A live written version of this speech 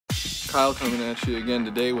Kyle coming at you again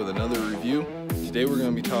today with another review. Today we're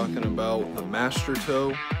going to be talking about the Master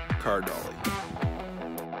Tow car dolly.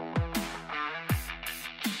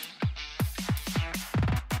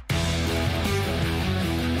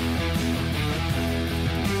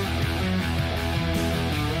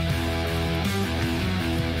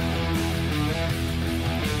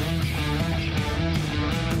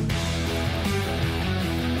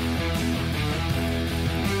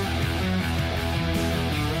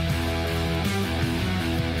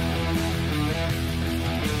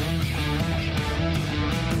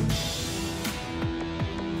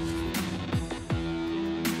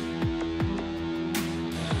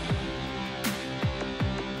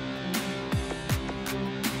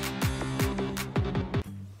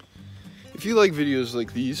 If you like videos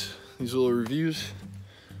like these little reviews,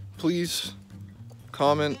 please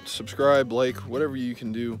comment, subscribe, like, whatever you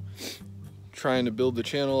can do, trying to build the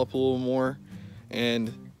channel up a little more.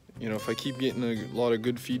 And you know, if I keep getting a lot of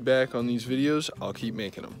good feedback on these videos, I'll keep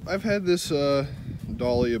making them. I've had this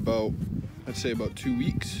dolly I'd say about 2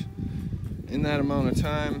 weeks. In that amount of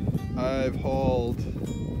time, I've hauled,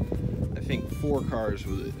 I think, 4 cars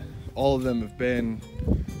with it. All of them have been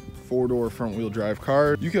 4-door front wheel drive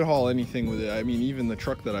car. You could haul anything with it. I mean, even the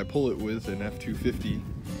truck that I pull it with, an F-250,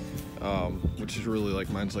 which is really like,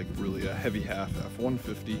 mine's like really a heavy half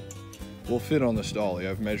F-150, will fit on this dolly.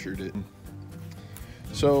 I've measured it.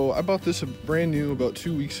 So I bought this brand new about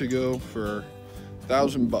 2 weeks ago for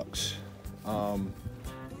 $1,000. I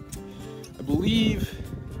believe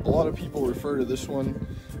a lot of people refer to this one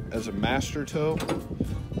as a Master Tow.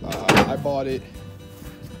 I bought it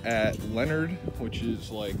at Leonard, which is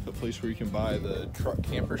like the place where you can buy the truck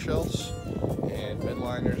camper shells and bed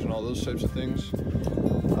liners and all those types of things.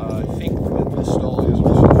 I think that this dolly is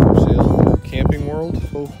also for sale at Camping World.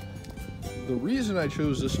 So the reason I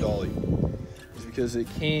chose this dolly is because it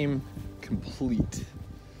came complete.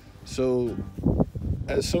 So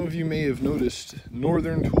as some of you may have noticed,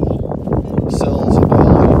 Northern Tool sells a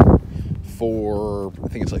dolly for, I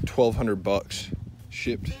think it's like $1,200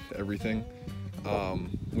 shipped, everything.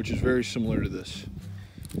 Which is very similar to this,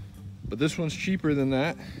 but this one's cheaper than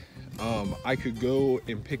that. I could go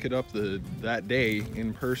and pick it up that day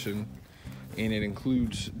in person, and it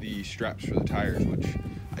includes the straps for the tires, which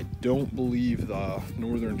I don't believe the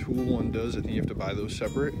Northern Tool one does. I think you have to buy those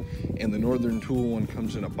separate, and the Northern Tool one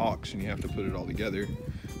comes in a box and you have to put it all together.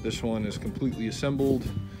 This one is completely assembled.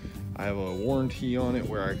 I have a warranty on it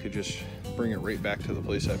where I could just bring it right back to the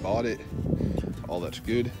place I bought it. All that's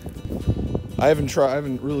good. I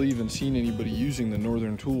haven't really even seen anybody using the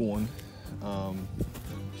Northern Tool one.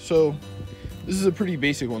 So this is a pretty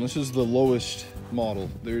basic one. This is the lowest model.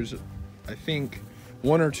 There's, I think,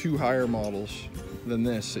 1 or 2 higher models than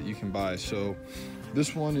this that you can buy. So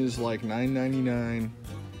this one is like $9.99,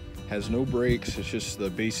 has no brakes. It's just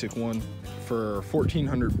the basic one. For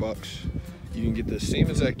 $1,400, you can get the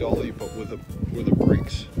same exact dolly, but with the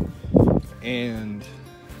brakes. And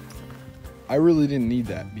I really didn't need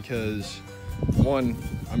that because, one,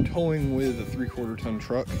 I'm towing with a 3/4 ton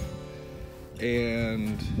truck,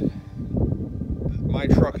 and my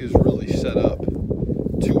truck is really set up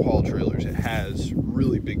to haul trailers. It has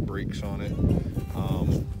really big brakes on it.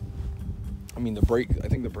 I mean, I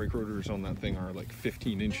think the brake rotors on that thing are like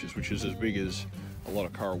 15 inches, which is as big as a lot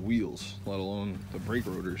of car wheels, let alone the brake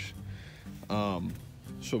rotors.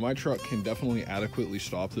 So my truck can definitely adequately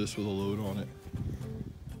stop this with a load on it.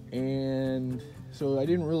 And so I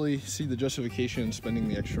didn't really see the justification in spending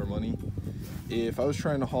the extra money. If I was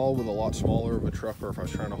trying to haul with a lot smaller of a truck, or if I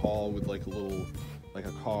was trying to haul with like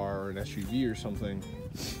a car or an SUV or something,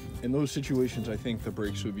 in those situations I think the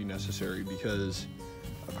brakes would be necessary, because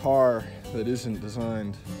a car that isn't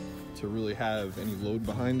designed to really have any load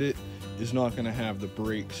behind it is not going to have the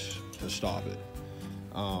brakes to stop it.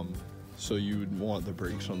 So you would want the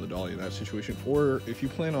brakes on the dolly in that situation. Or if you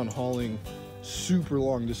plan on hauling super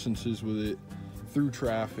long distances with it through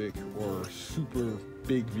traffic, or super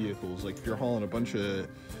big vehicles, like if you're hauling a bunch of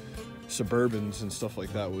Suburbans and stuff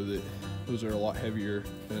like that with it, those are a lot heavier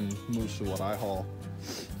than most of what I haul.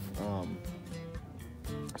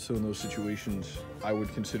 So in those situations, I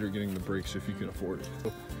would consider getting the brakes if you can afford it.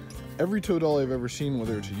 So every tow dolly I've ever seen,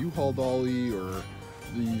 whether it's a U-Haul dolly or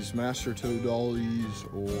these Master Tow dollies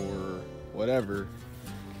or whatever,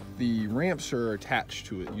 the ramps are attached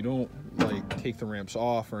to it. You don't like take the ramps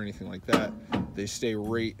off or anything like that. They stay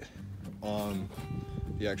right on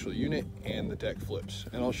the actual unit, and the deck flips.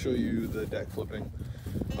 And I'll show you the deck flipping.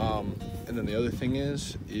 And then the other thing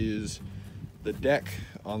is the deck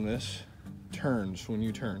on this turns when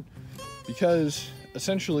you turn, because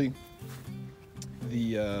essentially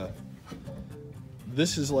the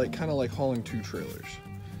this is like kind of like hauling two trailers.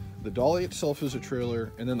 The dolly itself is a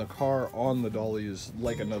trailer, and then the car on the dolly is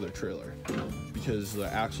like another trailer. Because the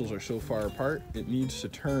axles are so far apart, it needs to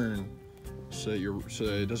turn so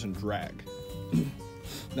that it doesn't drag.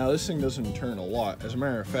 Now this thing doesn't turn a lot. As a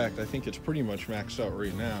matter of fact, I think it's pretty much maxed out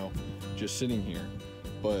right now, just sitting here.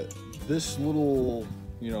 But this little,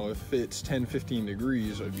 you know, if it's 10-15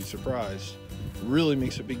 degrees, I'd be surprised. It really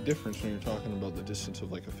makes a big difference when you're talking about the distance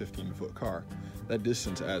of like a 15-foot car. That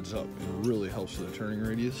distance adds up and it really helps with the turning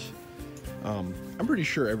radius. I'm pretty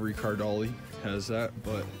sure every car dolly has that,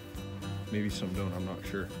 but maybe some don't, I'm not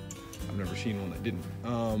sure. I've never seen one that didn't.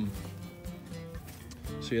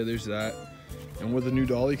 So yeah, there's that. And with the new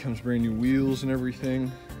dolly comes brand new wheels and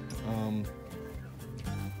everything.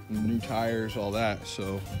 New tires, all that.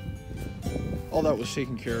 So all that was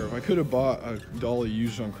taken care of. I could have bought a dolly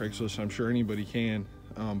used on Craigslist, I'm sure anybody can.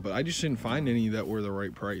 But I just didn't find any that were the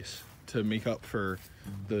right price to make up for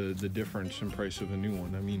the difference in price of a new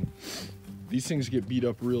one. I mean, these things get beat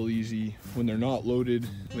up real easy. When they're not loaded,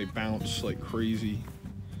 they bounce like crazy.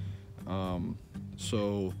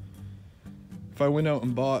 So if I went out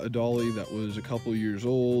and bought a dolly that was a couple years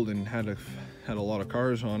old and had a lot of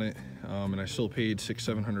cars on it, and I still paid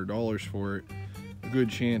 $600-700 for it, a good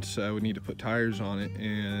chance I would need to put tires on it,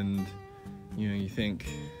 and you know, you think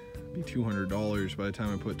it'd be $200 by the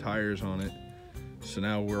time I put tires on it. So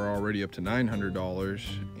now we're already up to $900,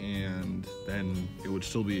 and then it would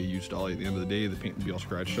still be a used dolly at the end of the day. The paint would be all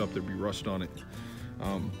scratched up, there'd be rust on it.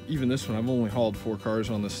 Even this one, I've only hauled 4 cars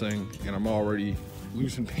on this thing, and I'm already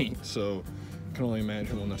losing paint, so I can only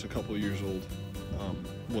imagine when that's a couple of years old,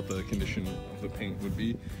 what the condition of the paint would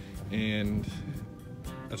be. And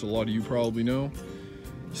as a lot of you probably know,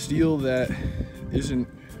 steel that isn't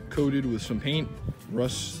coated with some paint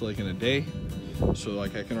rusts like in a day. So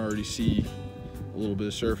like I can already see a little bit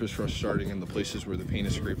of surface rust starting in the places where the paint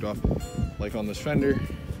is scraped off. Like on this fender,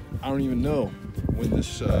 I don't even know when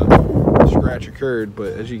this scratch occurred,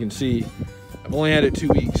 but as you can see, I've only had it 2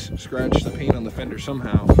 weeks. Scratched the paint on the fender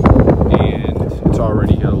somehow, and it's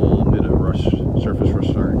already got a little bit of surface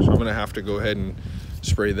rust starting. So I'm gonna have to go ahead and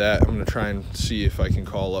spray that. I'm gonna try and see if I can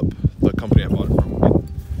call up the company I bought it from,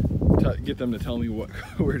 get them to tell me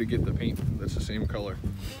where to get the paint that's the same color,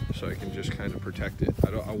 so I can just kind of protect it.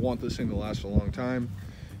 I want this thing to last a long time.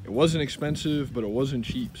 It wasn't expensive, but it wasn't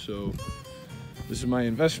cheap, so this is my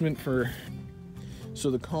investment for. So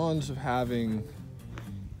the cons of having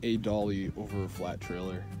a dolly over a flat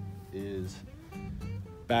trailer is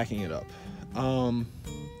backing it up.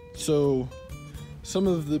 So some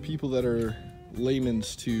of the people that are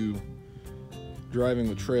layman's to driving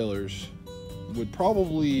with trailers would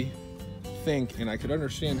probably think, and I could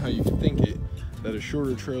understand how you could think it, that a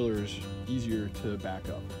shorter trailer is easier to back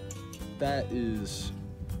up. That is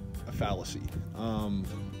a fallacy.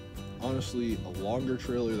 Honestly, a longer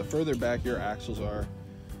trailer, the further back your axles are,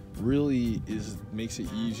 really makes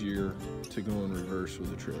it easier to go in reverse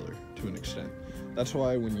with a trailer to an extent. That's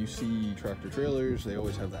why when you see tractor trailers, they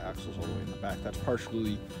always have the axles all the way in the back. That's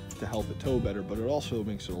partially to help it tow better, but it also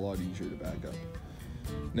makes it a lot easier to back up.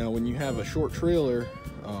 Now, when you have a short trailer,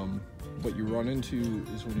 what you run into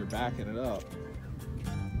is when you're backing it up,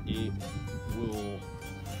 it will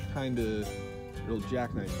it'll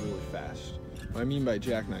jackknife really fast. What I mean by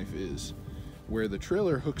jackknife is where the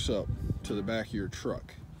trailer hooks up to the back of your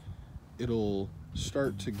truck, it'll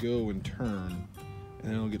start to go and turn,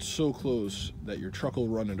 and it'll get so close that your truck will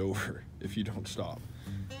run it over if you don't stop.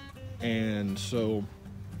 And so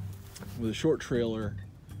with a short trailer,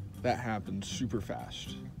 that happens super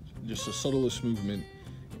fast. Just the subtlest movement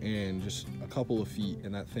and just a couple of feet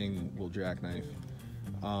and that thing will jackknife.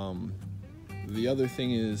 The other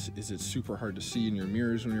thing is it's super hard to see in your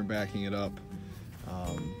mirrors when you're backing it up.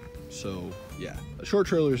 So yeah, a short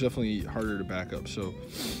trailer is definitely harder to back up. So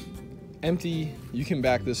empty, you can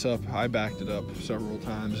back this up. I backed it up several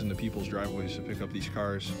times into people's driveways to pick up these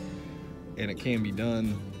cars, and it can be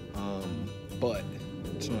done, but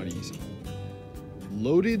it's not easy.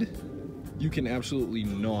 Loaded, you can absolutely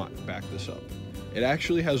not back this up. It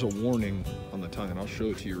actually has a warning on the tongue, and I'll show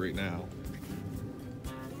it to you right now.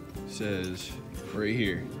 It says right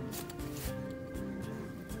here,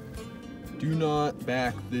 do not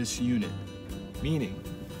back this unit, meaning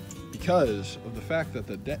because of the fact that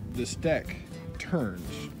this deck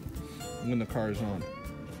turns when the car is on it.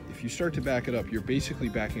 If you start to back it up, you're basically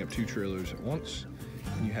backing up two trailers at once,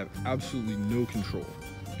 and you have absolutely no control,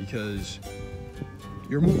 because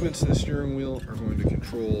your movements in the steering wheel are going to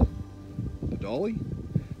control the dolly,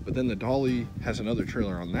 but then the dolly has another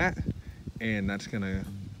trailer on that, and that's going to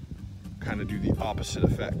kind of do the opposite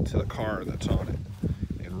effect to the car that's on it.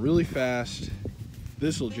 And really fast,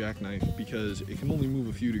 this will jackknife because it can only move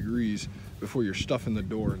a few degrees before you're stuffing the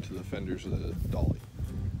door into the fenders of the dolly.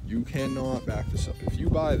 You cannot back this up. If you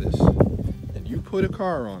buy this and you put a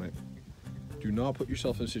car on it, do not put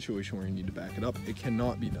yourself in a situation where you need to back it up. It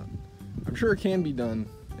cannot be done. I'm sure it can be done,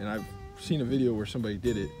 and I've seen a video where somebody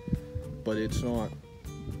did it, but it's not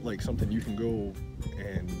like something you can go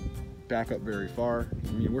and back up very far.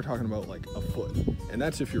 I mean, we're talking about like a foot, and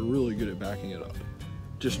that's if you're really good at backing it up.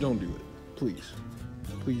 Just don't do it, please.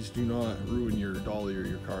 Please do not ruin your dolly or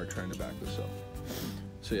your car trying to back this up.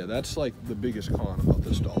 So yeah, that's like the biggest con about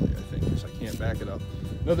this dolly, I think, is I can't back it up.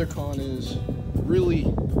 Another con is really,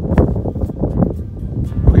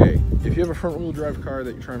 okay, if you have a front wheel drive car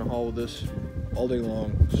that you're trying to haul with this all day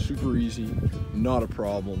long, super easy, not a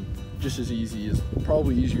problem, just as easy as,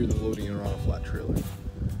 probably easier than loading it on a flat trailer.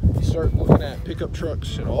 You start looking at pickup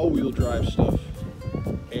trucks and all-wheel drive stuff,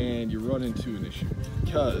 and you run into an issue,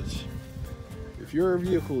 because if your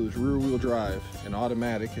vehicle is rear-wheel drive and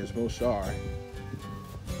automatic, as most are,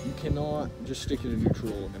 you cannot just stick it in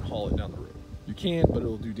neutral and haul it down the road. You can, but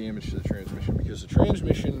it'll do damage to the transmission, because the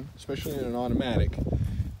transmission, especially in an automatic,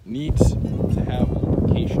 needs to have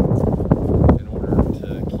lubrication in order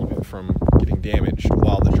to keep it from getting damaged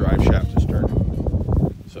while the drive shaft is turning.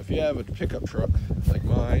 So if you have a pickup truck like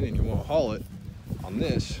mine and you want to haul it on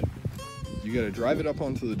this, you got to drive it up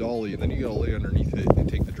onto the dolly, and then you got to lay underneath it and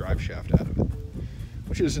take the drive shaft out of it,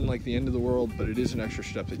 which isn't like the end of the world, but it is an extra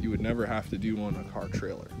step that you would never have to do on a car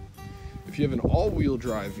trailer. If you have an all-wheel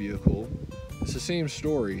drive vehicle, it's the same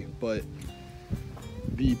story, but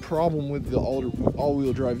the problem with the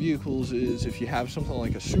all-wheel drive vehicles is if you have something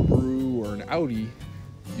like a Subaru or an Audi,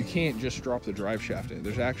 you can't just drop the drive shaft in.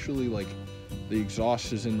 There's actually, like, the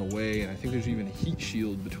exhaust is in the way, and I think there's even a heat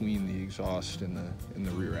shield between the exhaust and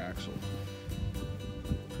the rear axle.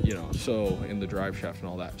 You know, so, and the drive shaft and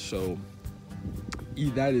all that. So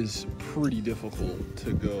that is pretty difficult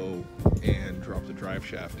to go and drop the drive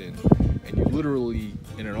shaft in. And you literally,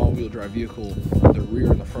 in an all-wheel drive vehicle, the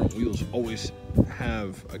rear and the front wheels always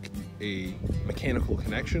have a mechanical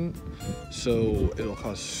connection, so it'll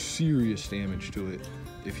cause serious damage to it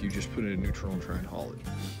if you just put it in neutral and try and haul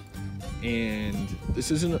it. And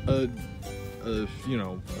this isn't a you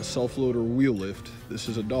know, a self-load or wheel lift. This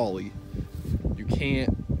is a dolly. You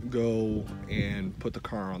can't go and put the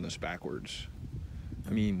car on this backwards.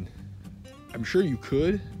 I mean, I'm sure you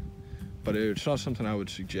could, but it's not something I would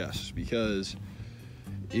suggest, because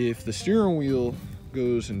if the steering wheel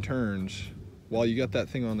goes and turns while you got that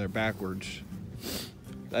thing on there backwards,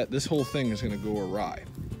 this whole thing is going to go awry.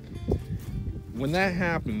 When that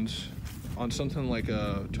happens on something like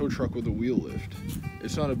a tow truck with a wheel lift,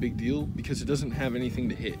 it's not a big deal because it doesn't have anything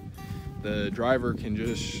to hit. The driver can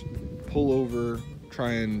just pull over,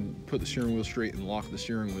 try and put the steering wheel straight and lock the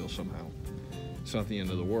steering wheel somehow. It's not the end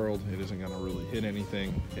of the world. It isn't going to really hit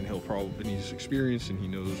anything, and he's experienced and he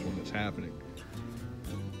knows when it's happening.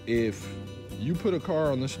 If you put a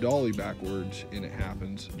car on this dolly backwards and it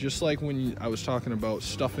happens, just like when I was talking about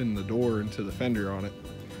stuffing the door into the fender on it,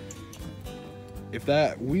 if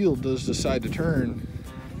that wheel does decide to turn,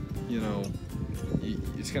 you know,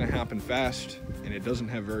 it's going to happen fast, and it doesn't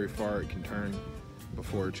have very far it can turn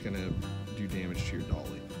before it's going to do damage to your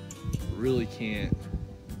dolly. You really can't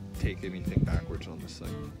take anything backwards on this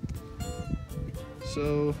thing.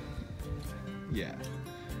 So yeah,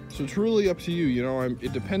 so it's really up to you. You know,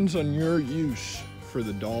 it depends on your use for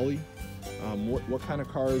the dolly, what kind of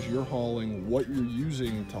cars you're hauling, what you're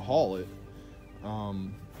using to haul it,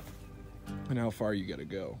 and how far you gotta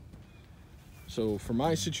go. So for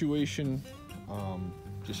my situation,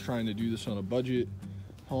 just trying to do this on a budget,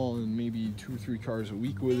 hauling maybe 2 or 3 cars a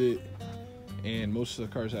week with it, and most of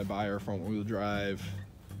the cars I buy are front wheel drive,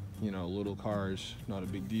 you know, little cars, not a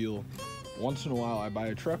big deal. Once in a while I buy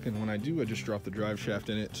a truck, and when I do, I just drop the drive shaft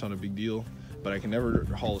in it. It's not a big deal, but I can never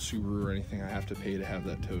haul a Subaru or anything. I have to pay to have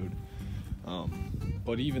that towed.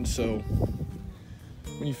 But even so,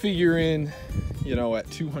 when you figure in, you know, at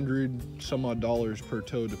 $200 some odd per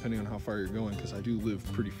tow, depending on how far you're going, because I do live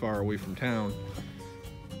pretty far away from town,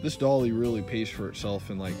 this dolly really pays for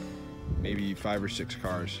itself in like maybe 5 or 6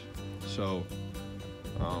 cars. So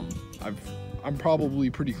I'm probably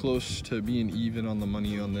pretty close to being even on the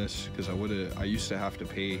money on this, because I used to have to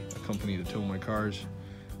pay a company to tow my cars.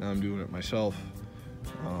 Now I'm doing it myself.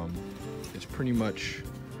 It's pretty much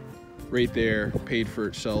right there, paid for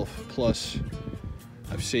itself. Plus,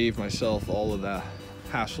 I've saved myself all of the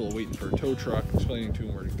hassle of waiting for a tow truck, explaining to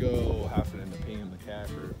them where to go, having to pay them the cash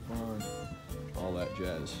or fund, all that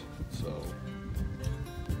jazz. So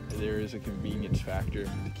there is a convenience factor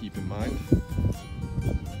to keep in mind.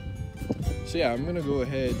 So yeah, I'm gonna go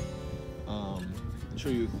ahead, show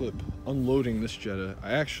you a clip unloading this Jetta.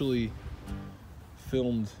 I actually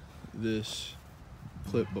filmed this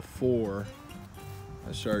clip before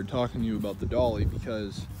I started talking to you about the dolly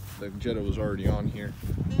because the Jetta was already on here.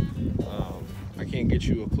 I can't get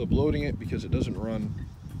you a clip loading it because it doesn't run,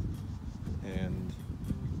 and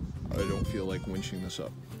I don't feel like winching this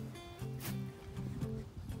up.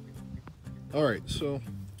 Alright, so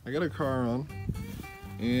I got a car on,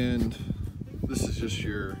 and this is just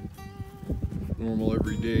your normal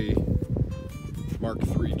everyday Mark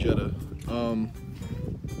III Jetta.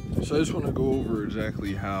 So I just want to go over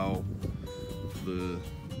exactly how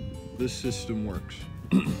this system works.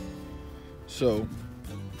 So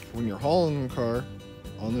when you're hauling the car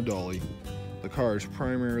on the dolly, the car is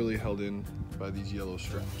primarily held in by these yellow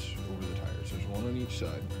straps over the tires. There's one on each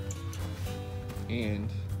side, and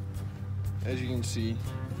as you can see,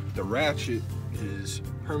 the ratchet is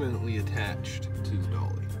permanently attached to the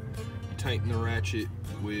dolly. You tighten the ratchet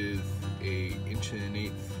with a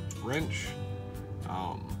 1.1/8" wrench,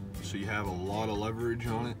 so you have a lot of leverage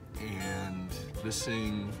on it, and this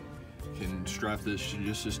thing can strap this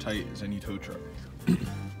just as tight as any tow truck.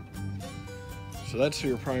 So that's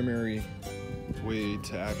your primary way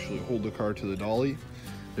to actually hold the car to the dolly.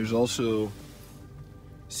 There's also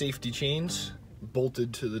safety chains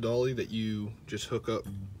bolted to the dolly that you just hook up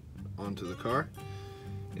onto the car,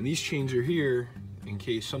 and these chains are here in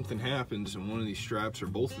case something happens and one of these straps or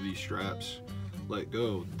both of these straps let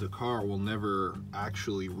go. The car will never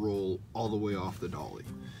actually roll all the way off the dolly.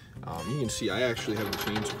 You can see I actually have the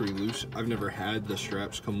chains pretty loose. I've never had the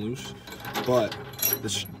straps come loose, but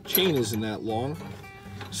this chain isn't that long,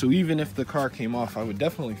 so even if the car came off, I would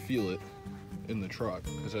definitely feel it in the truck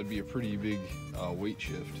because that'd be a pretty big weight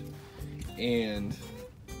shift, and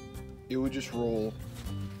it would just roll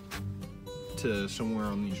to somewhere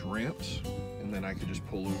on these ramps, and then I could just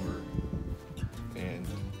pull over and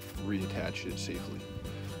reattach it safely.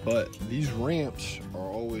 But these ramps are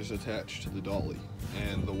always attached to the dolly,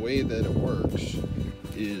 and the way that it works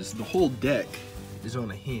is the whole deck is on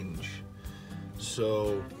a hinge.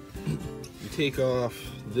 So you take off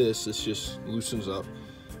this just loosens up,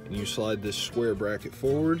 and you slide this square bracket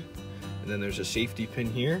forward, and then there's a safety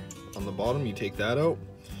pin here on the bottom. You take that out,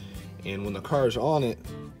 and when the car is on it,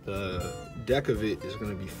 the deck of it is going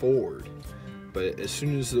to be forward, but as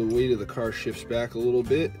soon as the weight of the car shifts back a little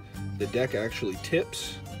bit, the deck actually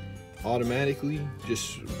tips automatically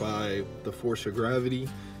just by the force of gravity,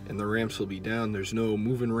 and the ramps will be down. There's no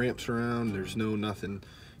moving ramps around, there's no nothing.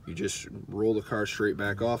 You just roll the car straight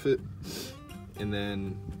back off it, and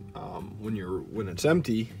then when it's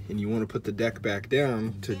empty and you want to put the deck back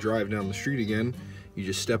down to drive down the street again, you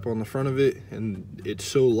just step on the front of it, and it's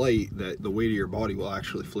so light that the weight of your body will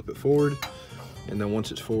actually flip it forward. And then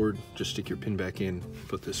once it's forward, just stick your pin back in,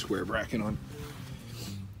 put this square bracket on.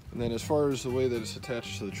 And then as far as the way that it's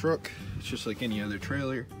attached to the truck, it's just like any other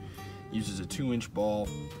trailer. It uses a 2-inch ball,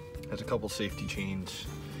 has a couple safety chains,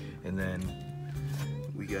 and then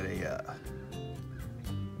we got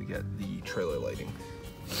the trailer lighting.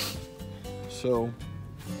 So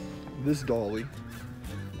this dolly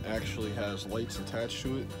actually has lights attached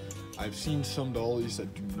to it. I've seen some dollies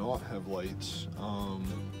that do not have lights.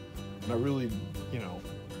 And I really,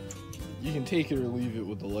 you can take it or leave it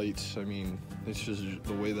with the lights. I mean, it's just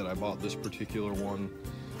the way that I bought this particular one.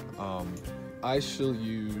 I still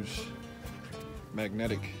use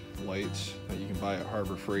magnetic lights that you can buy at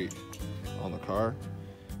Harbor Freight on the car.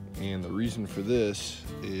 And the reason for this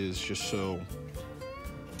is just so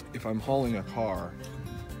if I'm hauling a car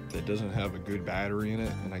that doesn't have a good battery in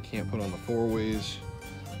it and I can't put on the 4-ways,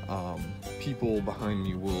 people behind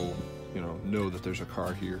me will, know that there's a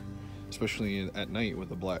car here, especially at night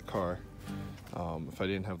with a black car. If I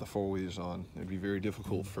didn't have the 4-ways on, it'd be very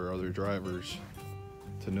difficult for other drivers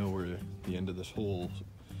to know where the end of this whole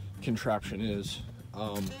contraption is.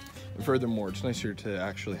 And furthermore, it's nicer to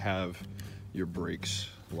actually have your brakes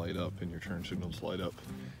light up and your turn signals light up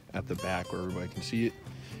at the back where everybody can see it.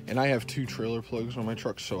 And I have 2 trailer plugs on my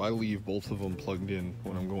truck, so I leave both of them plugged in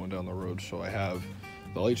when I'm going down the road. So I have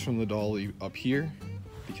the lights from the dolly up here,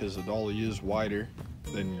 because the dolly is wider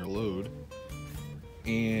than your load,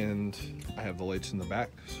 and I have the lights in the back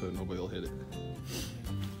so nobody will hit it.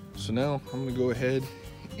 So now I'm gonna go ahead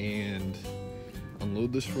and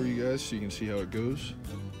unload this for you guys so you can see how it goes.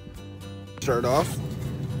 Start off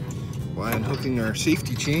by unhooking our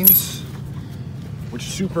safety chains, which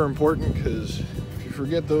is super important because if you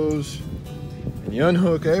forget those and you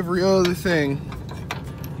unhook every other thing,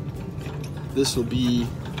 this will be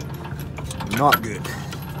not good.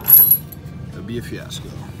 It'll be a fiasco.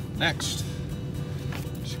 Next,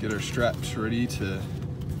 just get our straps ready to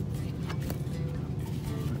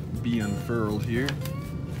be unfurled here.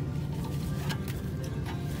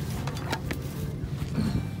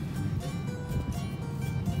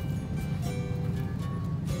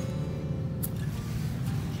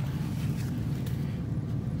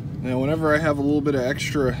 Now whenever I have a little bit of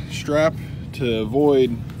extra strap, to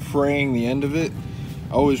avoid fraying the end of it,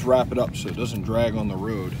 I always wrap it up so it doesn't drag on the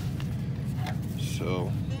road.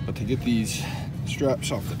 So, but to get these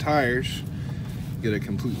straps off the tires, you gotta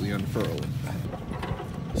completely unfurl it.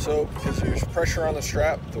 So, because there's pressure on the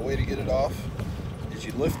strap, the way to get it off is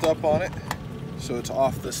you lift up on it so it's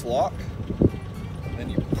off this lock, and then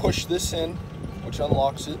you push this in, which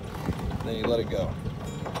unlocks it, and then you let it go.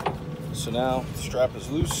 So now the strap is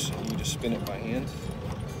loose and you just spin it by hand.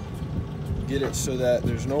 Get it so that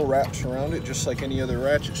there's no wraps around it, just like any other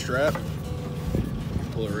ratchet strap.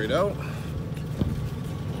 Pull it right out.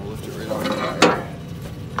 We'll lift it right off the tire.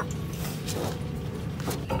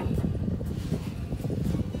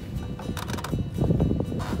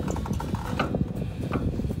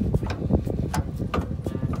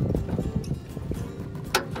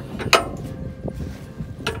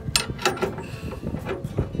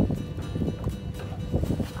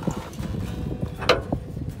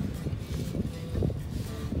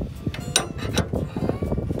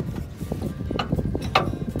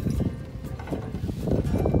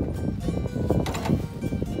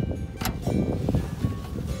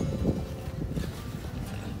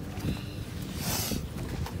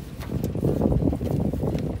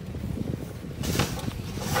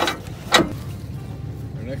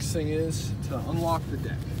 Next thing is to unlock the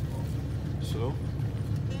deck. So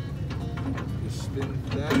just spin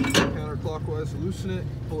that counterclockwise, loosen it,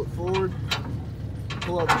 pull it forward,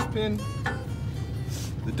 pull out this pin.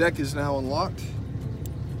 The deck is now unlocked,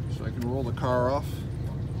 so I can roll the car off.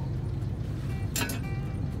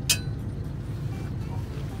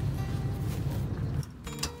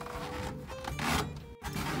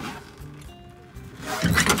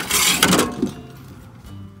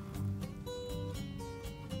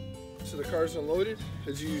 So the car's unloaded.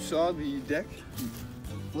 As you saw, the deck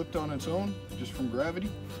flipped on its own just from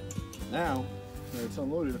gravity. Now that it's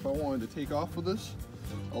unloaded, if I wanted to take off with this,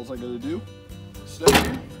 all I gotta do, step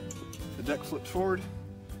in, the deck flips forward.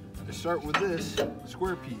 I start with this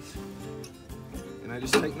square piece, and I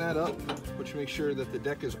just tighten that up, which makes sure that the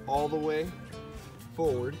deck is all the way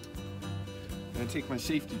forward. And I take my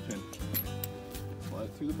safety pin, slide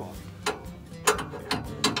it through the bottom.